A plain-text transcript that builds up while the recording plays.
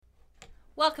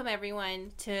Welcome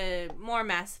everyone to more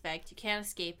Mass Effect. You can't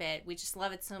escape it. We just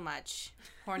love it so much.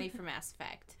 Horny for Mass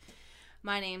Effect.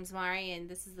 My name's Mari, and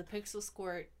this is the Pixel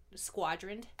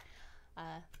Squadron.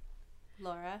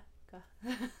 Laura, go.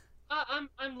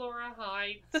 I'm Laura.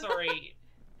 Hi. Sorry.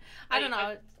 I don't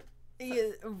know.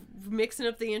 Mixing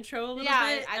up the intro a little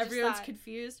bit. Everyone's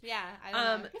confused. Yeah, I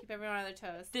don't know. Keep everyone on their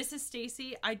toes. This is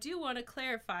Stacy. I do want to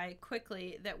clarify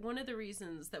quickly that one of the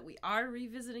reasons that we are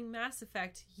revisiting Mass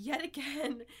Effect yet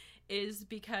again is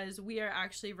because we are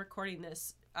actually recording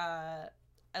this a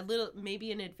little, maybe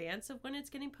in advance of when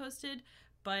it's getting posted.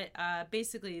 But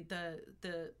basically,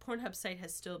 the Pornhub site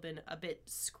has still been a bit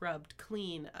scrubbed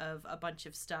clean of a bunch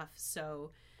of stuff.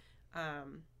 So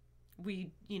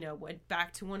we, went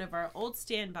back to one of our old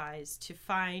standbys to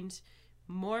find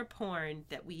more porn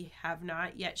that we have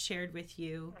not yet shared with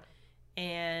you.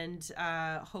 And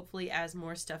hopefully as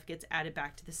more stuff gets added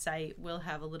back to the site, we'll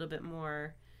have a little bit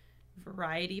more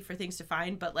variety for things to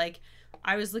find. But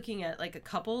I was looking at I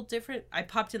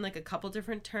popped in a couple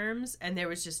different terms and there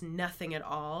was just nothing at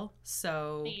all.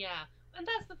 So yeah, and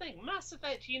that's the thing. Mass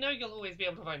Effect, you'll always be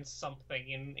able to find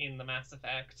something in the Mass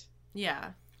Effect.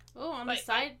 Yeah. Oh, on the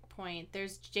side point,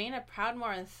 there's Jaina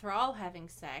Proudmoore and Thrall having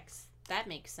sex. That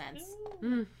makes sense.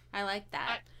 I like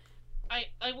that.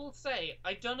 I will say,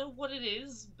 I don't know what it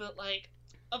is, but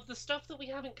of the stuff that we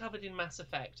haven't covered in Mass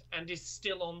Effect and is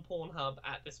still on Pornhub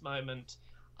at this moment,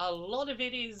 a lot of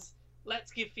it is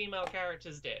let's give female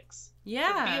characters dicks.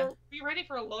 Yeah. So be ready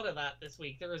for a lot of that this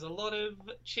week. There is a lot of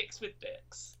chicks with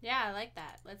dicks. Yeah, I like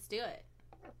that. Let's do it.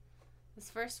 This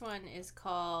first one is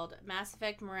called Mass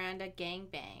Effect Miranda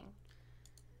Gangbang.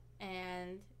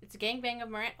 And it's a gangbang of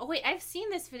Miranda. Oh wait, I've seen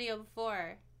this video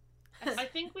before. I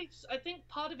think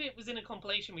part of it was in a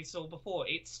compilation we saw before.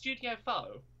 It's Studio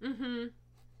Foe. Mm-hmm.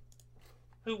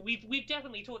 Who we've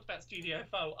definitely talked about Studio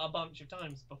Foe a bunch of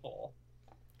times before.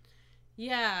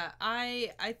 Yeah,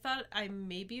 I thought I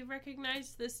maybe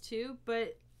recognized this too,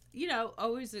 but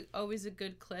always a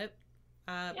good clip.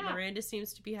 Yeah. Miranda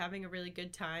seems to be having a really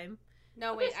good time.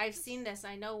 No, wait, I've seen this.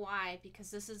 I know why,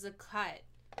 because this is a cut.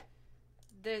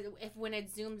 When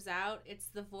it zooms out, it's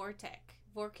the Vorkic,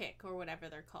 or whatever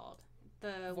they're called.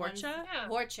 The Vorcha? Yeah.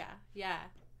 Vorcha, yeah.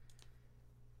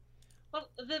 Well,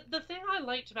 the thing I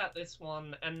liked about this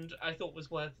one, and I thought was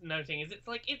worth noting, is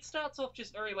it starts off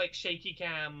just very shaky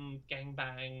cam,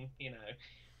 gangbang,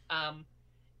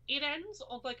 It ends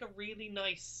on a really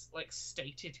nice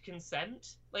stated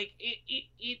consent.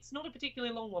 It's not a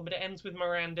particularly long one, but it ends with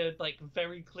Miranda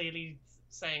very clearly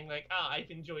saying I've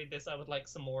enjoyed this, I would like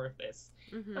some more of this.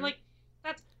 Mm-hmm. And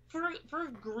that's for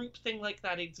a group thing like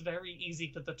that, it's very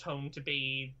easy for the tone to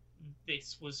be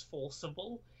this was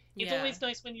forcible. It's always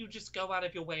nice when you just go out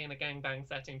of your way in a gangbang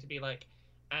setting to be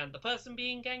and the person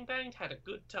being gangbanged had a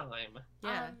good time.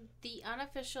 Yeah. The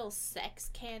unofficial sex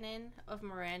canon of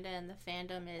Miranda and the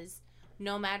fandom is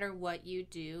no matter what you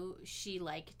do, she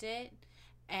liked it.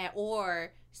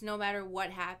 Or no matter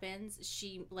what happens,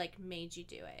 she made you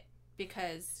do it.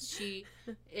 Because she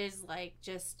is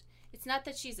just... It's not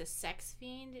that she's a sex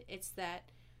fiend. It's that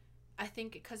I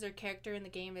think because her character in the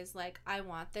game is I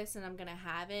want this and I'm going to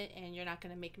have it and you're not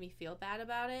going to make me feel bad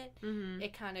about it. Mm-hmm.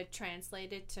 It kind of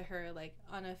translated to her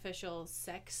unofficial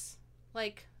sex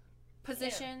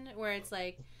position where it's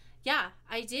yeah,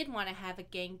 I did want to have a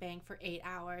gangbang for 8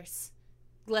 hours.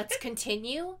 Let's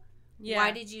continue. Yeah.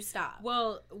 Why did you stop?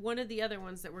 Well, one of the other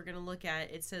ones that we're going to look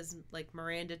at, it says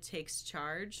Miranda takes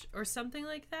charge or something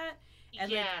like that. And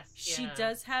yes, she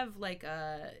does have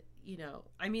a,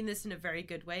 I mean this in a very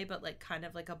good way, but kind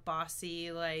of a bossy,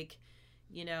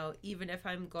 even if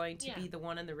I'm going to be the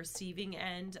one on the receiving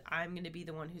end, I'm going to be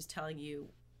the one who's telling you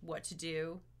what to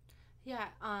do. Yeah.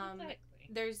 Exactly.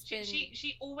 There's been...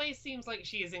 She always seems like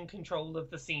she is in control of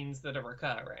the scenes that are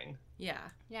occurring. Yeah.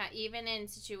 Yeah, even in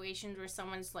situations where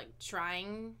someone's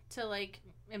trying to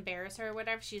embarrass her or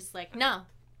whatever, she's no,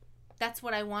 that's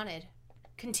what I wanted.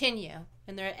 Continue.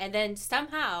 And then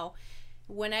somehow,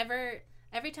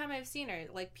 every time I've seen her,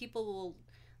 people will,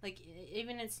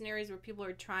 even in scenarios where people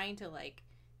are trying to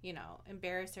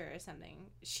embarrass her or something,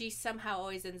 she somehow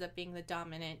always ends up being the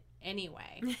dominant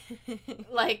anyway.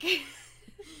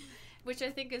 Which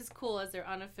I think is cool as their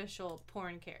unofficial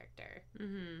porn character.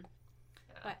 Mm-hmm.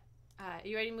 But,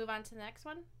 you ready to move on to the next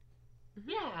one?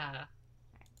 Yeah.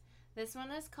 This one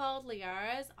is called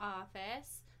Liara's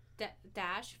Office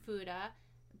dash Fuda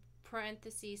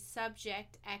parentheses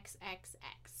subject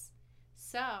XXX.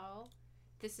 So,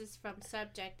 this is from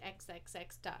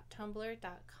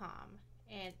subjectxxx.tumblr.com.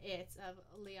 And it's of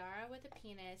Liara with a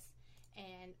penis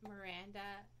and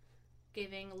Miranda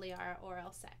giving Liara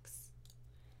oral sex.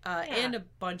 And a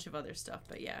bunch of other stuff,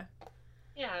 but yeah.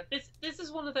 Yeah, this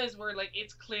is one of those where like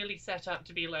it's clearly set up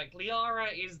to be like Liara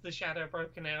is the Shadow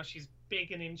Broker now. She's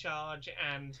big and in charge,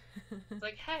 and it's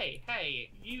like, hey,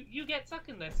 you get stuck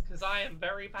in this because I am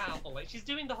very powerful. Like she's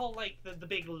doing the whole like the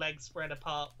big leg spread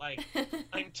apart, like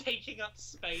I'm taking up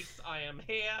space. I am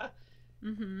here.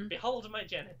 Mm-hmm. Behold my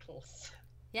genitals.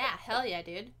 Yeah, hell yeah,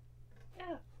 dude.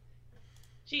 Yeah.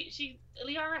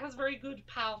 Liara has very good,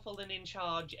 powerful, and in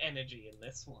charge energy in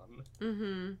this one.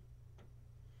 Mm-hmm.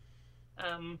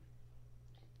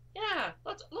 Yeah,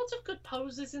 lots of good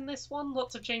poses in this one.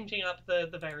 Lots of changing up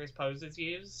the various poses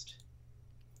used.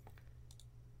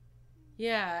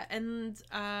 Yeah, and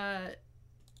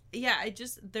yeah,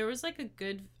 there was like a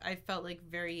good, I felt like,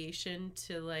 variation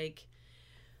to like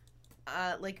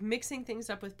mixing things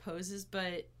up with poses,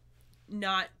 but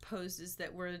not poses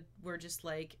that were just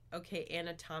like, okay,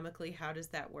 anatomically, how does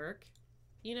that work?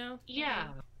 You know? Yeah.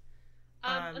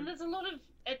 And there's a lot of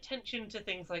attention to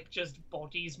things like just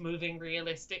bodies moving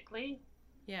realistically.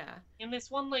 Yeah. In this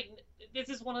one, like, this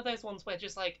is one of those ones where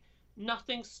just like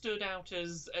nothing stood out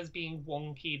as being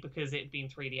wonky because it had been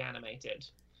 3D animated.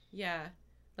 Yeah.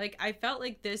 Like I felt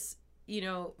like this, you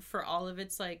know, for all of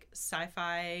its like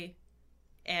sci-fi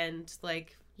and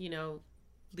like, you know,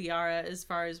 Liara, as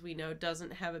far as we know,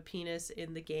 doesn't have a penis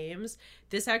in the games.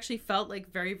 This actually felt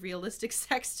like very realistic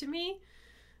sex to me.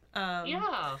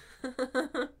 Yeah.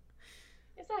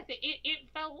 Exactly. It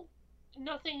felt...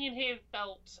 Nothing in here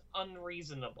felt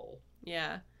unreasonable.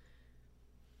 Yeah.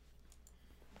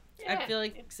 Yeah.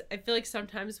 I feel like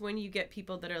sometimes when you get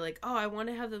people that are like, oh, I want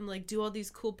to have them like do all these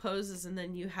cool poses, and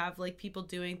then you have like people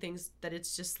doing things that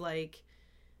it's just like,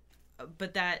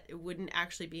 but that it wouldn't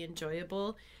actually be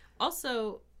enjoyable.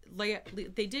 Also,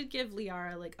 they did give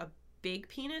Liara like a big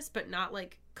penis, but not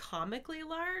like comically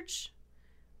large.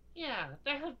 Yeah,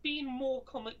 there have been more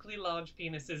comically large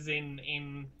penises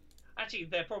in... Actually,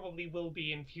 there probably will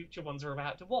be in future ones we're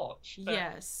about to watch. But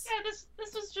yes. Yeah,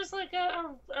 this was just like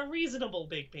a reasonable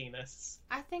big penis.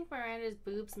 I think Miranda's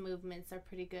boobs movements are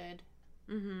pretty good.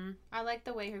 Mm-hmm. I like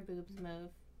the way her boobs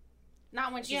move.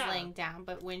 Not when she's laying down,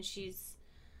 but when she's...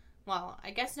 Well,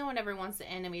 I guess no one ever wants to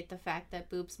animate the fact that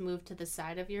boobs move to the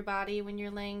side of your body when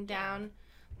you're laying down.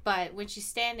 But when she's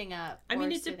standing up... I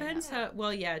mean, it depends how...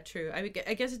 Well, yeah, true. I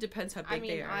guess it depends how big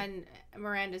they are. On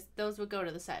Miranda's, those would go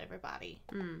to the side of her body.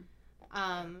 Mm.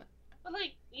 But,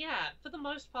 like, yeah, for the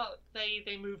most part,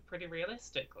 they move pretty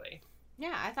realistically.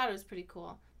 Yeah, I thought it was pretty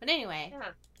cool. But anyway...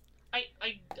 Yeah.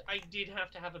 I did have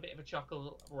to have a bit of a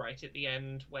chuckle right at the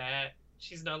end where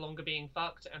she's no longer being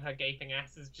fucked and her gaping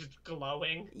ass is just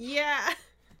glowing. Yeah.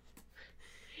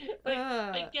 Like,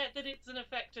 I get that it's an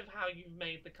effect of how you've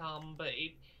made the cum, but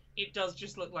it does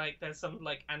just look like there's some,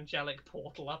 like, angelic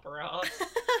portal up her ass.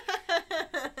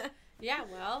 Yeah,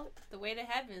 well, the way to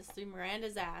heaven is through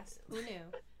Miranda's ass. Who knew?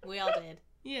 We all did.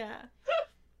 Yeah.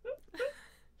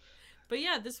 But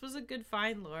yeah, this was a good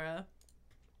find, Laura.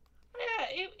 Yeah,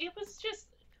 it was just...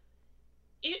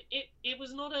 It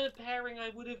was not a pairing I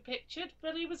would have pictured,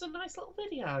 but it was a nice little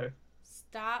video.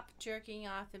 Stop jerking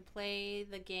off and play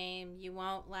the game. You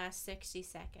won't last 60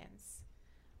 seconds.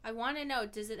 I want to know,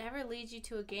 does it ever lead you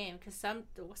to a game? Because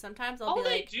sometimes I'll be like... Oh,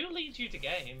 they do lead you to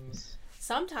games.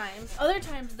 Sometimes. Other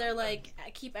times they're like,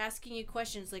 keep asking you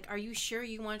questions like, are you sure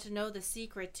you want to know the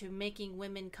secret to making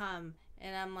women come?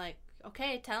 And I'm like,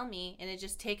 okay, tell me. And it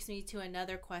just takes me to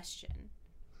another question.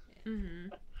 Mm-hmm.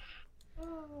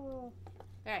 Oh.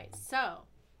 Alright, so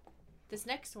this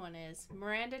next one is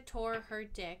Miranda Tore Her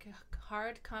Dick,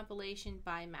 hard compilation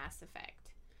by Mass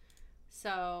Effect.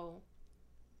 So,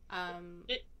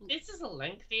 this is a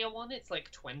lengthier one. It's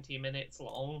like 20 minutes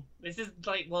long. This is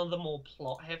like one of the more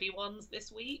plot-heavy ones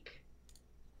this week.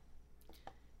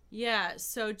 Yeah,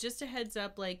 so just a heads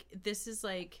up, like, this is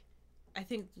like, I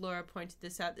think Laura pointed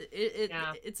this out.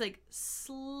 It's like,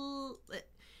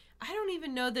 I don't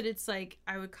even know that it's like,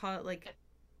 I would call it like,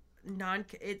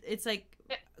 it's like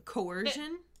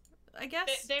coercion, I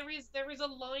guess. There is a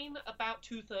line about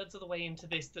 2/3 of the way into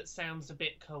this that sounds a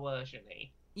bit coercion-y.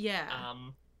 Yeah.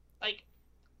 Like,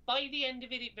 by the end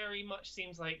of it, it very much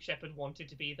seems like Shepard wanted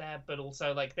to be there, but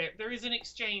also, like, there is an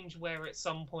exchange where at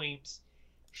some point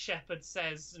Shepard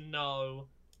says no,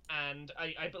 and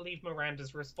I believe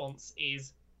Miranda's response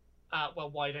is,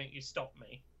 well, why don't you stop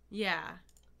me? Yeah.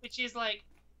 Which is, like,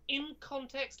 in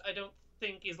context, I don't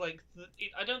think is, like,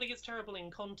 I don't think it's terrible in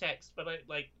context, but,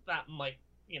 that might,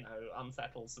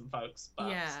 unsettle some folks. But,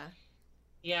 yeah.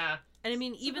 Yeah. And I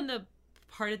mean, even the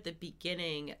part at the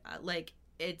beginning, I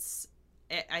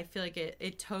feel like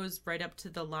it toes right up to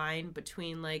the line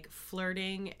between like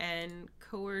flirting and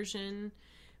coercion,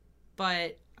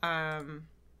 but I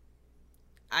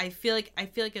feel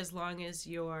like as long as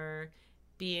you're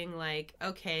being like,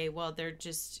 okay, well, they're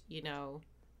just,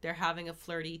 they're having a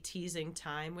flirty, teasing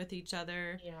time with each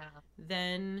other,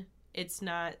 then it's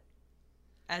not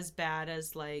as bad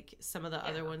as, like, some of the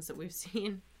other ones that we've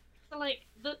seen. So, like,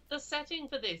 the setting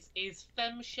for this is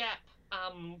FemShep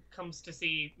comes to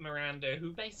see Miranda,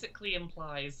 who basically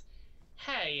implies,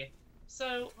 hey,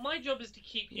 so my job is to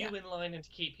keep you in line and to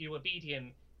keep you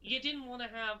obedient. You didn't want to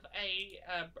have a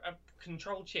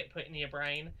control chip put in your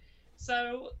brain,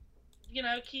 so,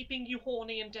 keeping you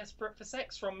horny and desperate for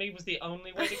sex from me was the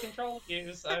only way to control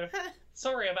you, so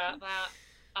sorry about that.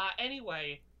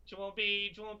 Anyway, do you want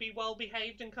to be well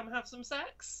behaved and come have some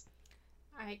sex?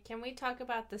 Alright, can we talk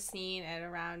about the scene at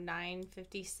around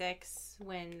 9:56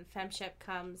 when FemShep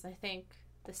comes, I think,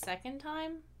 the second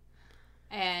time?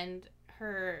 And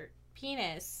her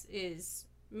penis is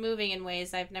moving in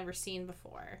ways I've never seen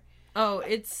before. Oh,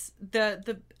 it's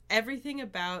the everything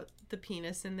about the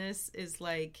penis in this is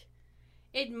like...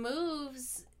 It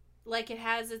moves like it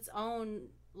has its own,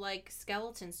 like,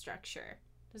 skeleton structure.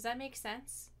 Does that make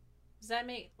sense? Does that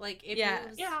make, like, it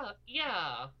moves?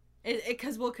 Yeah.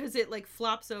 Because it like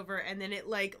flops over and then it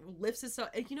like lifts itself.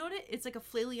 You know what? It's like a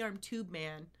flaily armed tube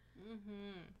man.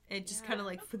 Mm-hmm. It just kind of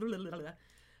like, but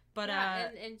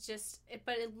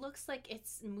but it looks like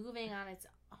it's moving on its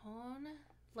own,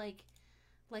 like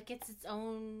it's its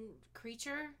own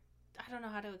creature. I don't know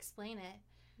how to explain it.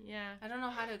 Yeah, I don't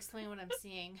know how to explain what I'm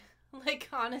seeing. Like,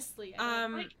 honestly, I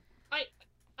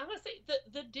must say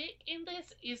the dick in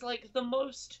this is like the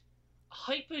most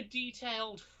hyper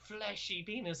detailed fleshy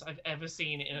penis I've ever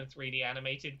seen in a 3D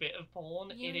animated bit of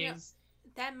porn.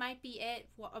 That might be it,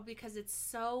 because it's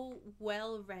so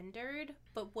well rendered,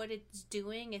 but what it's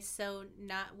doing is so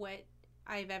not what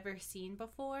I've ever seen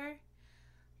before.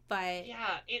 But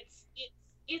yeah,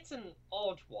 it's an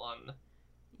odd one.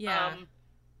 Yeah.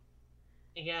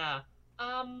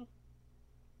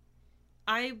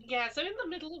 So in the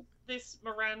middle of this,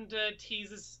 Miranda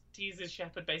teases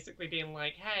Shepard, basically being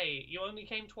like, hey, you only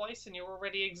came twice and you're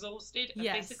already exhausted, and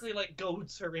basically like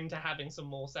goads her into having some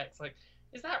more sex. Like,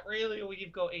 is that really all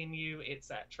you've got in you,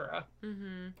 etc.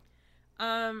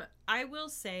 I will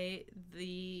say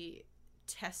the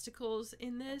testicles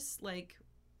in this, like,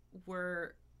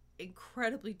 were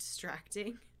incredibly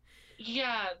distracting.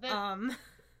 Yeah,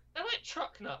 they're like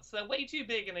truck nuts. They're way too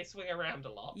big and they swing around a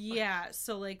lot. Yeah,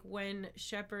 so like when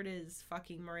Shepard is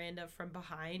fucking Miranda from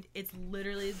behind, it's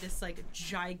literally this like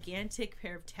gigantic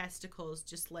pair of testicles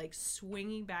just like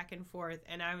swinging back and forth,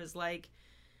 and I was like,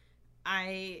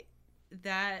 I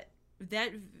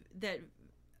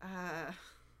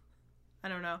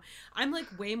don't know. I'm like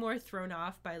way more thrown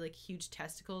off by like huge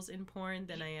testicles in porn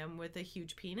than I am with a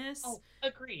huge penis. Oh,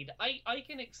 agreed. I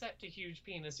can accept a huge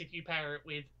penis if you pair it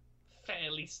with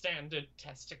fairly standard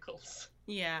testicles.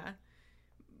 Yeah.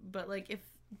 But like if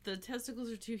the testicles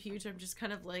are too huge, I'm just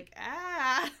kind of like,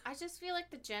 I just feel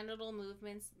like the genital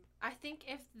movements, I think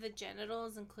if the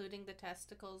genitals, including the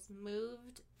testicles,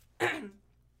 moved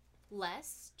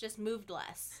less, this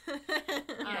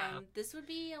would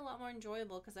be a lot more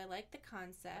enjoyable, because I like the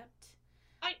concept.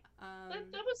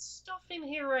 There was stuff in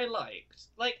here I liked.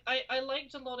 Like, I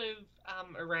liked a lot of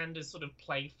Miranda's sort of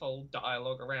playful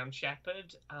dialogue around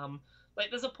Shepard. Like,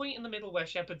 there's a point in the middle where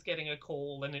Shepard's getting a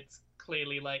call, and it's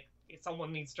clearly like,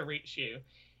 someone needs to reach you.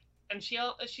 And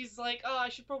she's like, oh, I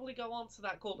should probably go answer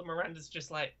that call. And Miranda's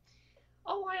just like,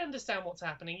 oh, I understand what's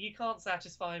happening. You can't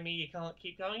satisfy me. You can't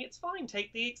keep going. It's fine.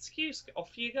 Take the excuse.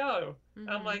 Off you go. Mm-hmm.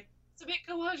 I'm like, it's a bit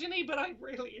coercion-y, but I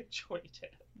really enjoyed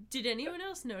it. Did anyone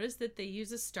else notice that they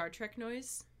use a Star Trek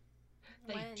noise?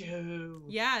 They do.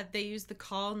 Yeah, they use the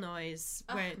call noise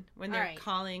when they're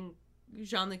calling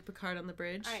Jean-Luc Picard on the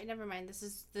bridge. All right, never mind. This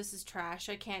is trash.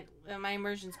 I can't. My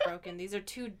immersion's broken. These are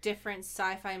two different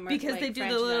sci-fi because they do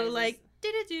French the little noises. Like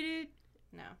do.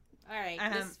 No. All right,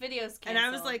 this video's canceled. And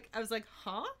I was like,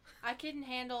 huh? I couldn't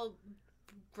handle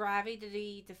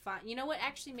gravity define. You know what?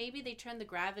 Actually, maybe they turned the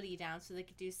gravity down so they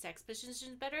could do sex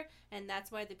positions better, and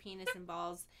that's why the penis and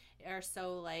balls are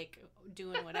so like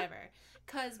doing whatever.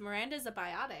 Because Miranda's a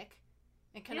biotic,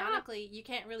 and canonically, you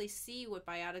can't really see what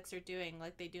biotics are doing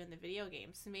like they do in the video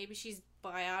games. So maybe she's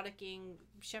bioticing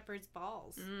Shepard's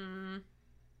balls.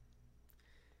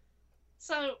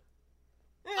 So.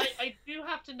 I do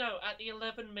have to note at the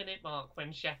 11-minute mark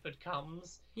when Shepard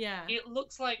comes, it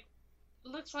looks like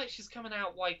she's coming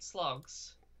out white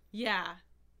slugs. Yeah.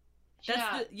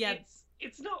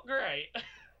 It's not great.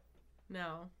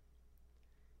 No.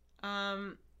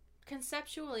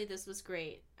 Conceptually, this was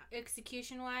great.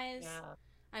 Execution-wise,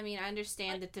 I mean, I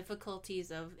understand the difficulties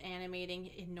of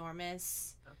animating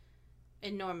enormous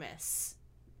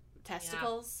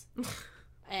testicles.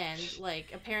 And,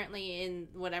 like, apparently in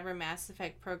whatever Mass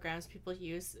Effect programs people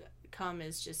use, cum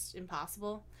is just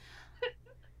impossible.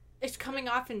 It's coming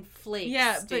off in flakes,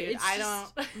 Yeah, dude. but it's I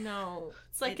just, don't... No.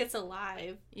 It's like it's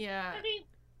alive. Yeah. I mean,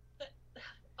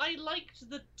 I liked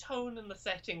the tone and the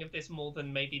setting of this more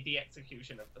than maybe the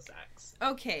execution of the sex.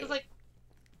 Okay. Because, like...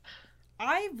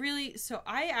 I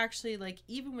actually, like,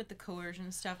 even with the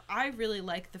coercion stuff, I really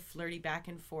like the flirty back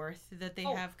and forth that they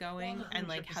have going, and,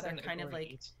 like, how they're kind of,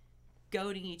 like,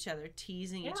 goading each other,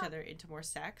 teasing each other into more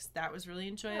sex. That was really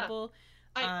enjoyable.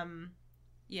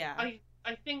 Yeah.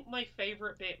 I think my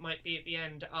favorite bit might be at the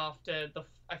end after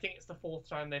I think it's the 4th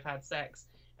time they've had sex.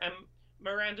 And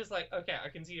Miranda's like, okay, I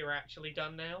can see you're actually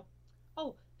done now.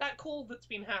 Oh, that call that's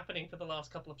been happening for the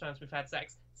last couple of times we've had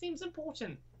sex seems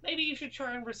important. Maybe you should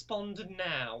try and respond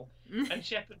now. And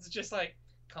Shepard's just like,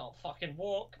 can't fucking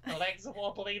walk. My legs are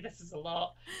wobbly. This is a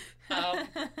lot.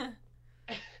 The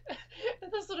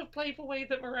sort of playful way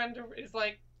that Miranda is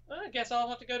like, I guess I'll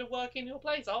have to go to work in your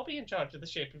place. I'll be in charge of the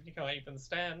ship if you can't even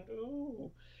stand. Ooh.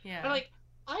 Yeah. And, like,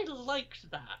 I liked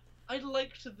that. I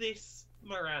liked this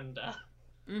Miranda.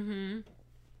 Mm-hmm.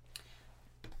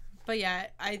 But yeah,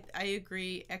 I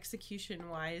agree.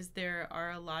 Execution-wise, there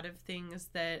are a lot of things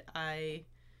that I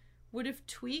would have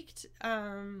tweaked.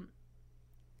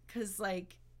 'Cause,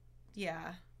 like,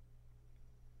 yeah.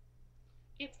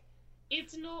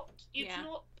 It's not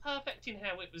perfect in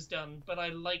how it was done, but I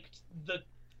liked the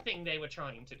thing they were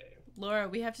trying to do. Laura,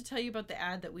 we have to tell you about the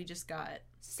ad that we just got.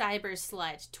 Cyber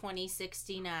Slut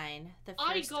 2069.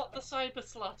 I got the Cyber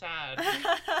Slut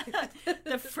ad.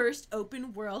 The first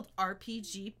open world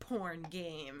RPG porn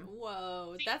game.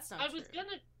 Whoa, See, that's not true.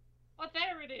 Oh,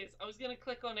 there it is. I was gonna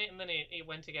click on it and then it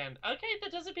went again. Okay,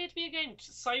 there does appear to be a game.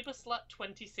 Cyber Slut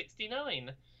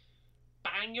 2069.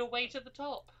 Bang your way to the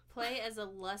top. Play as a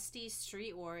lusty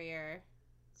street warrior.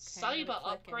 Cyber,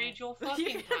 upgrade your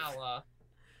fucking power.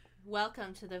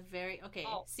 Welcome to the very... Okay,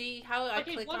 Oh. see how I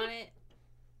click on it?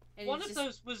 And One of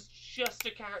those was just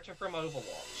a character from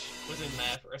Overwatch. Was in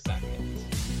there for a second.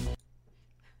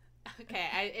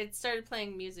 Okay, it started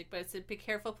playing music, but it said, be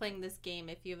careful playing this game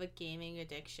if you have a gaming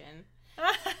addiction.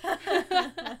 And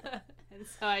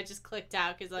so I just clicked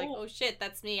out because like, oh shit,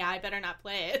 that's me. I better not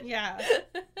play it. Yeah.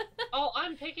 Oh,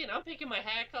 I'm picking my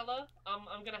hair color.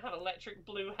 I'm gonna have electric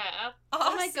blue hair.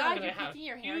 Oh my god, I'm you're gonna picking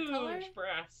your have hair color? huge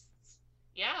breasts.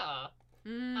 Yeah.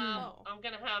 I'm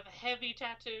gonna have heavy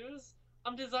tattoos.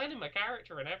 I'm designing my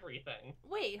character and everything.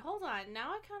 Wait, hold on.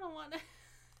 Now I kind of want to.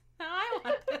 Now I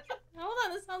want to. Hold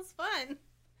on, this sounds fun.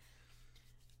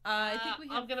 I think we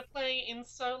have... I'm gonna play in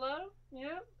solo.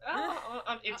 Yeah.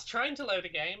 It's trying to load a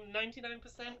game.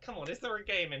 99%. Come on, is there a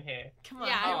game in here? Come on.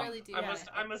 Yeah, I really do. I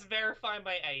must verify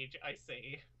my age. I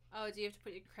see. Oh, do you have to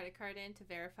put your credit card in to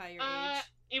verify your age?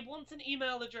 It wants an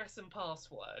email address and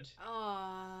password.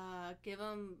 Oh, give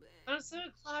them. I'm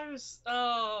so close.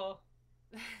 Oh.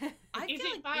 Is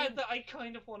it bad that I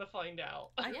kind of want to find out?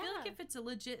 I feel like if it's a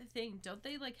legit thing, don't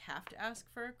they like have to ask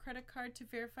for a credit card to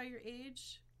verify your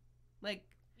age? Like.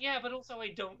 Yeah, but also I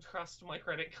don't trust my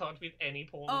credit card with any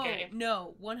porn game. Oh,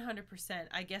 no, 100%.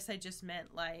 I guess I just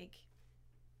meant like,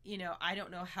 you know, I don't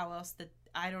know how else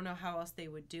they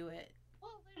would do it.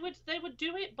 Well, they would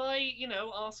do it by, you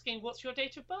know, asking what's your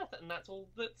date of birth, and that's all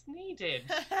that's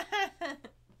needed.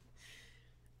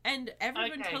 And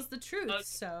everyone tells the truth,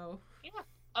 so. Yeah.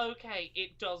 Okay,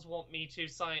 it does want me to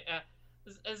sign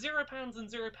 £0 and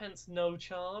 0 pence no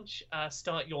charge.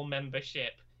 Start your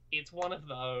membership. It's one of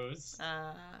those.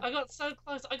 I got so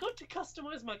close. I got to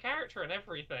customize my character and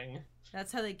everything.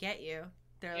 That's how they get you.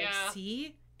 They're like,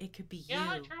 see? It could be you. Yeah,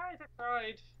 I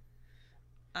tried.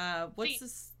 What's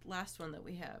this last one that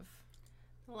we have?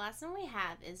 The last one we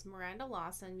have is Miranda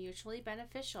Lawson, Mutually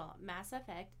Beneficial, Mass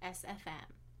Effect, SFM.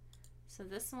 So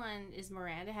this one is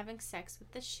Miranda having sex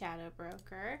with the Shadow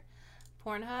Broker.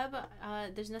 Pornhub,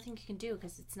 there's nothing you can do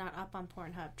because it's not up on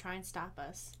Pornhub. Try and stop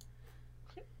us.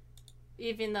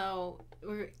 Even though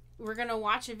we're gonna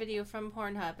watch a video from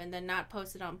Pornhub and then not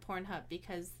post it on Pornhub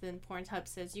because then Pornhub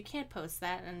says you can't post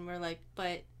that, and we're like,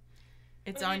 but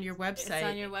it's on your website. It's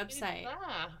on your website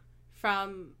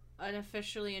from an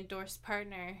officially endorsed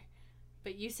partner,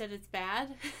 but you said it's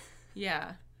bad.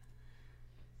 Yeah.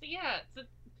 So yeah,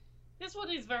 this one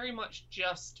is very much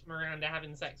just Miranda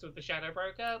having sex with the Shadow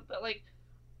Broker, but like,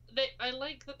 I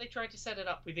like that they tried to set it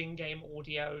up with in-game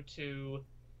audio to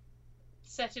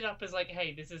set it up as like,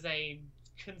 hey, this is a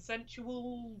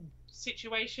consensual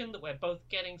situation that we're both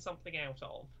getting something out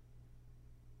of.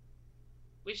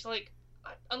 Which, like,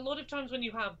 a lot of times when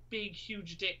you have big,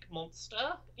 huge dick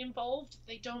monster involved,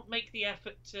 they don't make the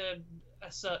effort to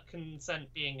assert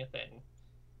consent being a thing.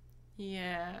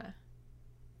 Yeah.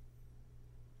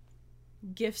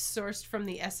 gifts sourced from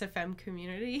the SFM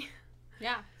community.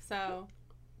 Yeah, so...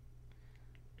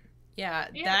 Yeah,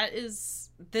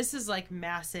 this is like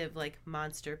massive, like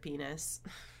monster penis.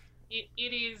 It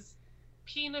is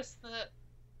penis that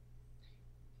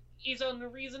is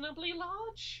unreasonably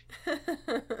large.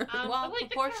 Well,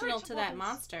 like proportional to that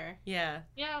monster. Yeah.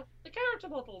 Yeah, the character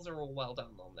models are all well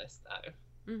done on this,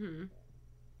 though. Mm-hmm.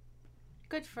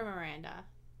 Good for Miranda.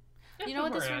 Good You know for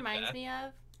what this Miranda. reminds me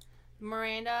of?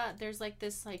 Miranda, there's like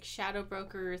this like shadow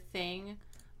broker thing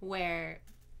where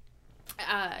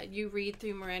you read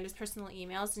through Miranda's personal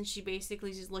emails and she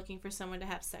basically is just looking for someone to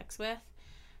have sex with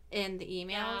in the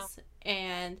emails. Yeah.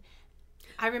 And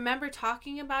I remember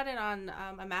talking about it on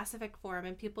a Mass Effect forum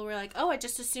and people were like, oh, I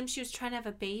just assumed she was trying to have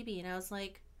a baby. And I was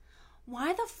like,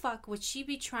 why the fuck would she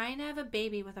be trying to have a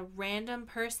baby with a random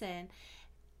person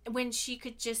when she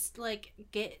could just like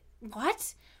get...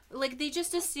 What? Like, they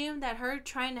just assumed that her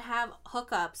trying to have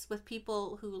hookups with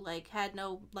people who, like, had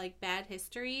no, like, bad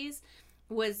histories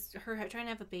was her trying to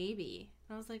have a baby.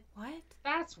 And I was like, what?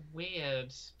 That's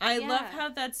weird. I love how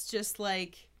that's just,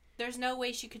 like... There's no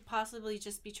way she could possibly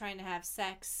just be trying to have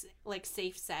sex, like,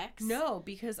 safe sex. No,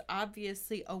 because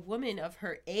obviously a woman of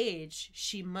her age,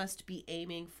 she must be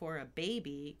aiming for a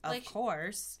baby, of like,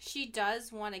 course. She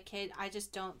does want a kid. I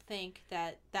just don't think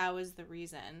that was the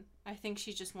reason. I think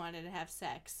she just wanted to have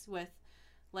sex with,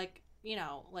 like, you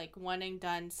know, like, one and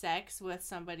done sex with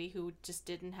somebody who just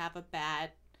didn't have a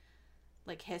bad,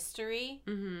 like, history.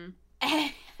 Mm-hmm.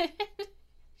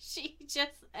 She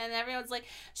just... And everyone's like,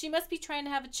 she must be trying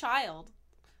to have a child.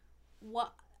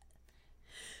 What?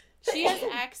 She has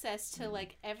access to,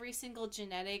 like, every single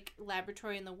genetic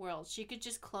laboratory in the world. She could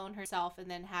just clone herself and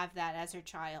then have that as her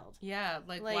child. Yeah,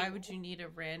 like why would you need a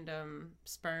random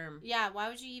sperm? Yeah, why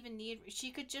would you even need... She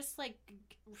could just, like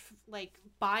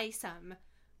buy some.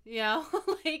 You know?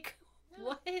 Like,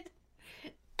 what?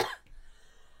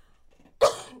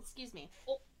 Excuse me.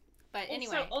 But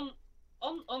anyway...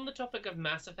 On the topic of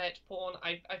Mass Effect porn,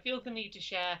 I feel the need to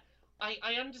share...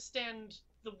 I understand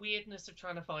the weirdness of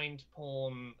trying to find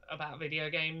porn about video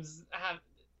games. I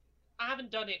haven't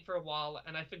done it for a while,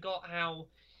 and I forgot how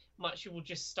much you will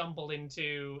just stumble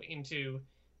into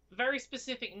very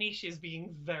specific niches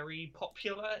being very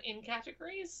popular in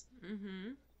categories.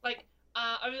 Mm-hmm. Like,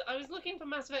 I was looking for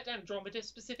Mass Effect Andromeda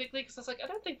specifically, because I was like, I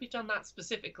don't think we've done that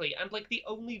specifically. And, like, the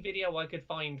only video I could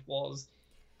find was...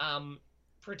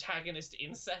 protagonist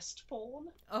incest porn.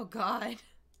 Oh god.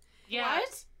 Yeah.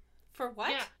 What? For what?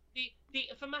 Yeah. The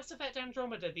for Mass Effect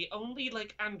Andromeda, the only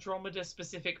like Andromeda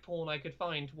specific porn I could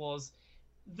find was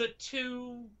the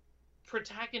two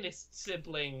protagonist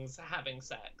siblings having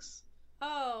sex.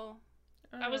 Oh.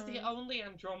 That was the only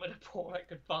Andromeda porn I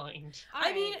could find.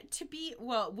 I mean,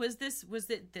 was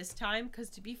it this time? Because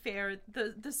to be fair,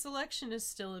 the selection is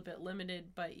still a bit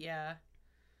limited, but yeah.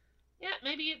 Yeah,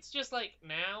 maybe it's just like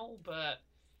now, but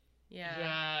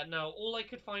yeah, no, all I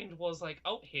could find was like,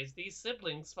 oh, here's these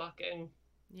siblings fucking.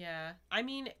 Yeah, I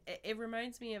mean, it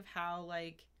reminds me of how,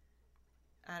 like,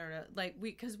 I don't know, like,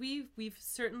 we've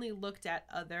certainly looked at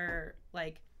other,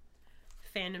 like,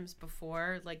 fandoms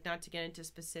before, like, not to get into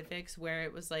specifics, where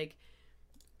it was like,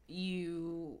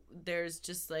 there's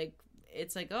just like,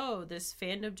 it's like, oh, this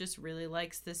fandom just really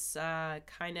likes this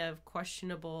kind of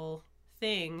questionable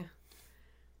thing.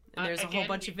 And there's a whole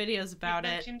bunch of videos about it.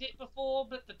 I mentioned it before,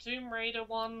 but the Tomb Raider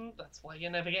one, that's why you're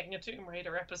never getting a Tomb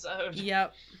Raider episode.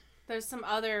 Yep. There's some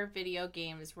other video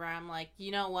games where I'm like,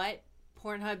 you know what?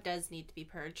 Pornhub does need to be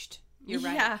purged. You're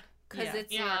right. Yeah. Because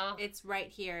it's right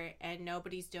here and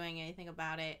nobody's doing anything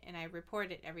about it. And I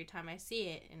report it every time I see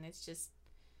it. And it's just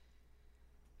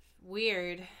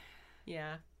weird.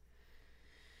 Yeah.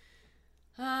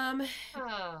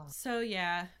 So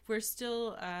yeah, we're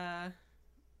still,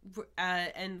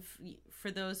 and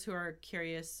for those who are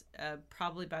curious,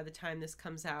 probably by the time this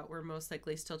comes out, we're most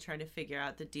likely still trying to figure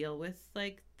out the deal with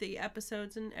like the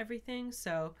episodes and everything.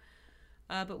 So,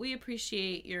 but we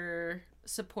appreciate your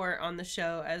support on the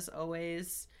show as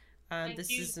always. Thank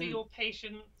you for your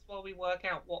patience while we work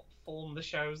out what form the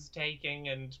show's taking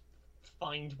and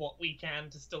find what we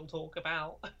can to still talk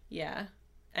about. Yeah.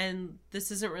 And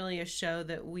this isn't really a show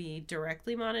that we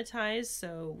directly monetize,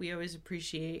 so we always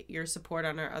appreciate your support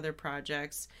on our other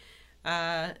projects.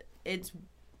 I've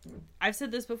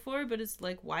said this before, but it's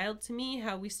like wild to me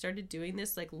how we started doing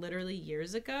this like literally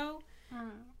years ago.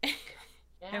 Yeah.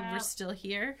 And we're still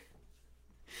here.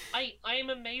 I am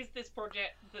amazed this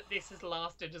has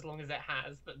lasted as long as it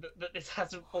has, that this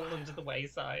hasn't fallen to the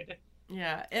wayside.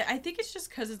 Yeah, I think it's just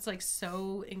because it's like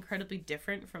so incredibly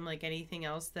different from like anything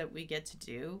else that we get to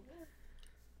do.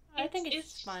 I think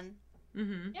it's fun.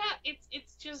 Mm-hmm. Yeah,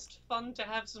 it's just fun to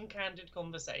have some candid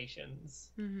conversations.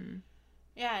 Mm-hmm.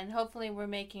 Yeah, and hopefully we're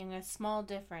making a small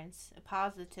difference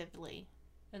positively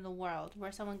in the world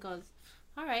where someone goes,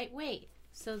 all right, wait,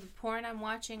 so the porn I'm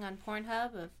watching on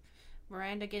Pornhub of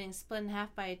Miranda getting split in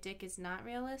half by a dick is not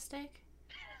realistic?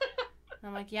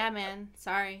 I'm like, yeah, man,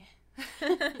 sorry.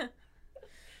 All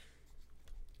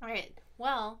right,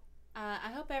 well,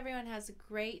 I hope everyone has a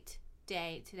great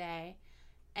day today.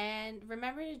 And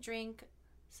remember to drink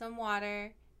some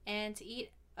water and to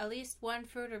eat at least one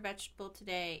fruit or vegetable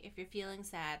today if you're feeling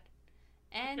sad.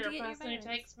 And if to you're a get your person who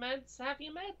vitamins. takes meds, have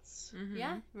your meds. Mm-hmm.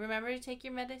 Yeah, remember to take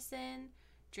your medicine,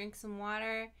 drink some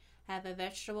water, have a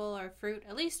vegetable or fruit,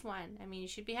 at least one. I mean, you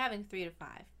should be having 3 to 5,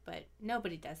 but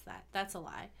nobody does that. That's a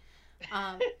lie.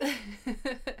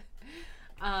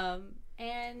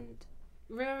 And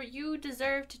remember, you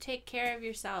deserve to take care of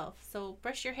yourself. So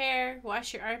brush your hair,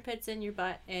 wash your armpits and your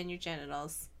butt and your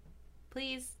genitals.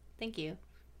 Please. Thank you.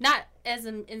 Not as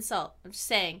an insult. I'm just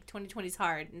saying 2020 is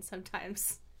hard and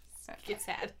sometimes it gets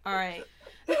sad. All right.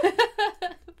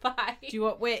 Bye. Do you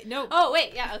want? Wait, no. Oh,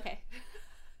 wait. Yeah, okay.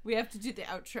 We have to do the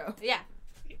outro. Yeah.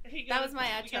 That was my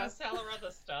outro. We gotta sell our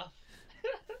other stuff.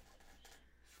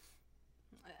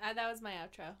 That was my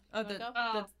outro. Oh, Wanna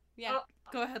go? Yeah.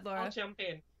 Go ahead, Laura. I'll jump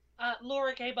in.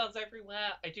 Laura K. Buzz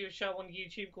everywhere. I do a show on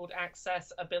YouTube called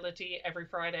Accessibility every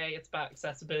Friday. It's about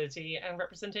accessibility and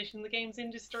representation in the games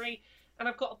industry. And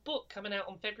I've got a book coming out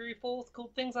on February 4th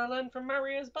called Things I Learned from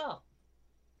Mario's Bar.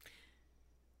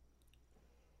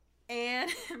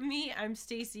 And me, I'm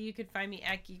Stacy. You can find me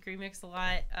at Geek Remix a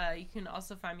lot. You can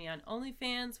also find me on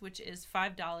OnlyFans, which is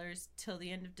 $5 till the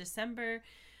end of December.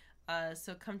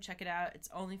 So come check it out. It's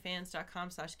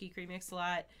onlyfans.com/Geek Remix a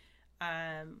lot.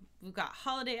 We've got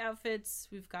holiday outfits.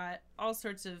 We've got all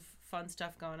sorts of fun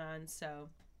stuff going on. So,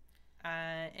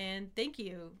 and thank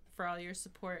you for all your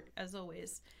support as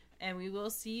always. And we will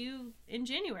see you in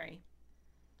January.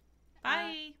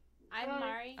 Bye. I'm Bye.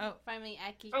 Mari. Oh. Find me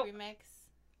at Geek Remix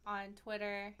on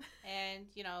Twitter. And,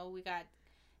 we got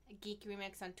Geek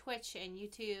Remix on Twitch and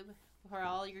YouTube for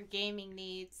all your gaming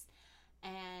needs.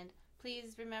 And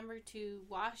please remember to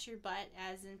wash your butt,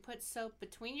 as in put soap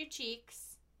between your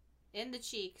cheeks, in the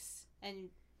cheeks,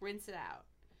 and rinse it out.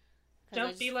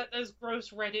 Don't be like those gross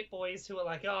Reddit boys who are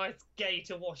like, oh, it's gay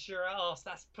to wash your ass.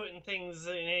 That's putting things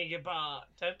in your butt.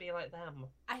 Don't be like them.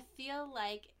 I feel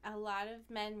like a lot of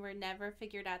men were never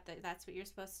figured out that that's what you're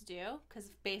supposed to do, because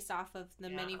based off of the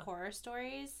many horror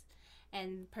stories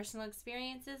and personal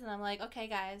experiences. And I'm like, okay,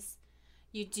 guys,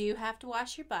 you do have to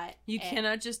wash your butt. You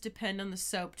cannot just depend on the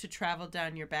soap to travel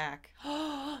down your back.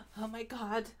 Oh my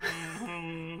God.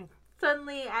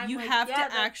 Suddenly, you have to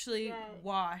actually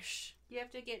wash. You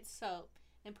have to get soap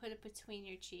and put it between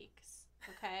your cheeks,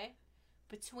 okay?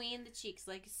 Between the cheeks,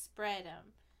 like spread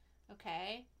them,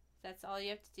 okay? That's all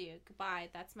you have to do. Goodbye.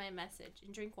 That's my message.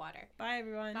 And drink water. Bye,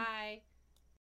 everyone. Bye.